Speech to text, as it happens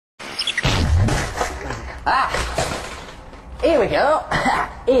Here we go.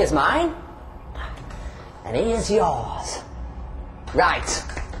 Here's mine. And here's yours. Right.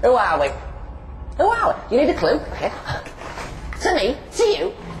 Who are we? Who are we? You need a clue? Okay. To me, to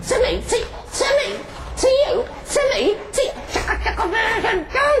you, to me, to me, to you, to me, to you.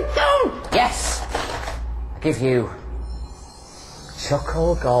 Yes. I give you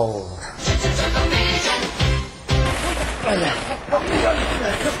Chuckle Gold.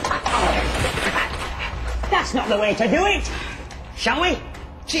 That's not the way to do it. Shall we?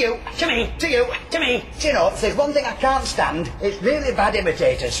 To you. To me. To you. To me. Do you know, if there's one thing I can't stand, it's really bad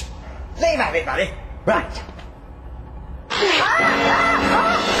imitators. Let him have it, Barry. Right.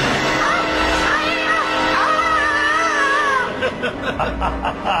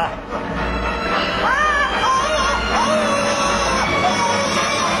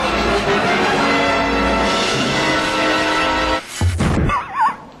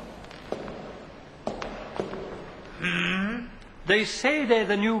 They say they're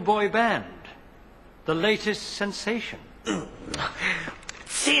the new boy band. The latest sensation.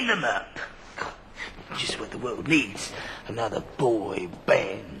 Send them up. Just what the world needs. Another boy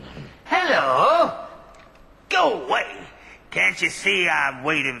band. Hello. Go away. Can't you see I'm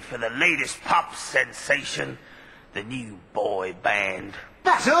waiting for the latest pop sensation? The new boy band.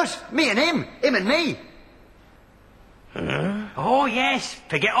 That's us. Me and him. Him and me. Huh? Oh, yes.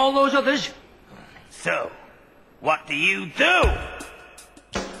 Forget all those others. So, what do you do?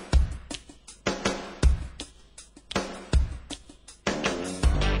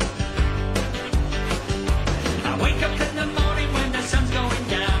 I wake up in the morning when the sun's going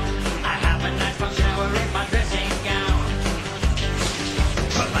down. I have a nice long shower in my dressing gown.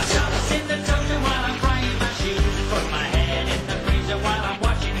 Put my socks in the toaster while I'm frying my shoes. Put my head in the freezer while I'm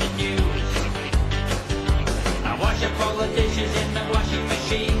watching the news. I wash up all the dishes in the washing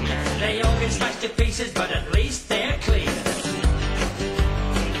machine. They all get smashed to pieces, but at least they're clean.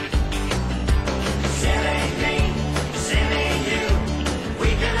 Silly me, silly you. We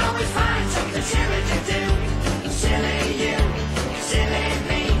can always find something silly to do. Silly you, silly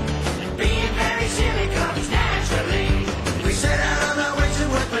me. Being very silly comes naturally. We set out on our way to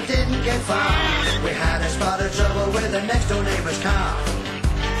work but didn't get far. We had a spot of trouble with the next door neighbor's car.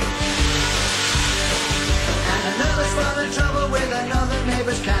 And another spot of trouble with another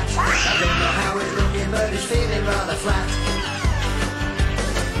neighbor's cat. I don't know how it's looking but it's feeling rather flat.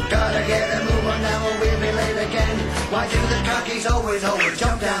 Gotta get a move on now or we'll be late again. Why do the cockies always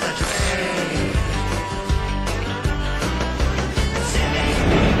jump down the drain?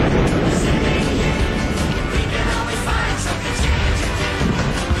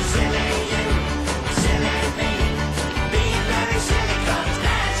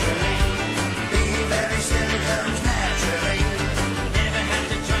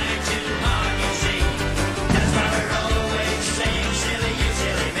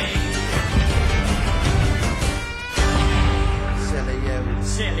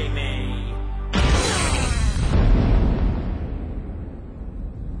 Silly me.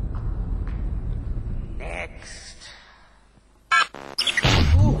 Next.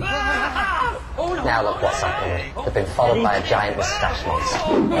 Now look what's happened. They've been followed by a giant moustache monster.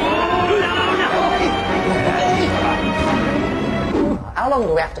 How long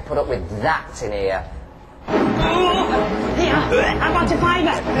do we have to put up with that in here? Here, I want a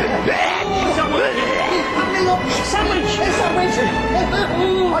fiver. Sandwich.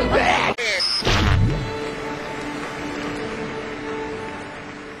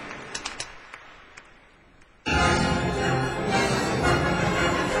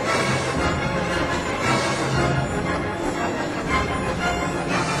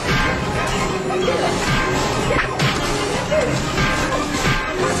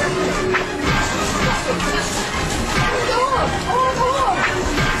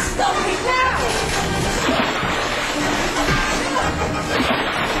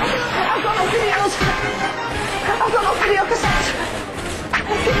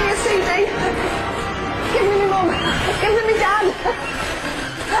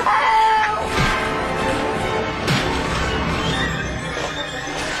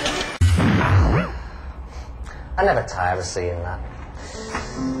 I never tire of seeing that.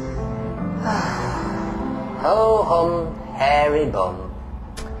 Ho hum, hairy bum.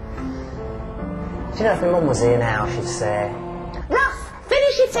 Do you know if my mum was here now, she'd say, Ross,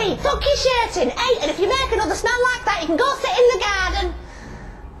 finish your tea, tuck your shirt in, and if you make another smell like that, you can go sit in the garden.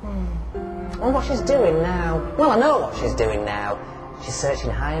 I wonder what she's doing now. Well, I know what she's doing now. She's searching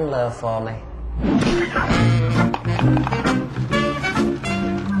high and low for me.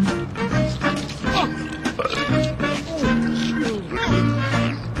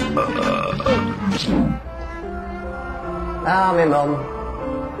 Ah, my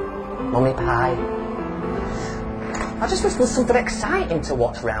mum. Mummy pie. I just wish there was something exciting to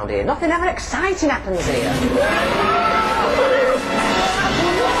watch round here. Nothing ever exciting happens here.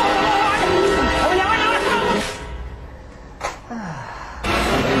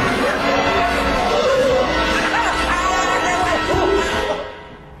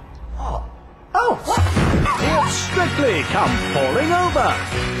 Strictly come falling over.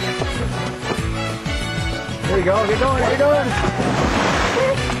 Here you go, get going, get going.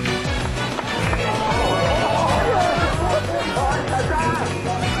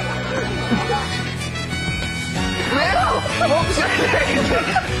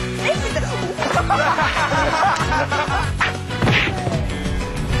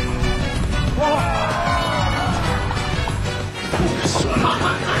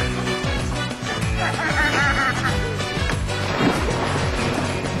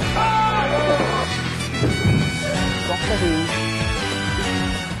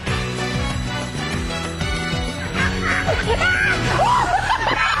 Ah!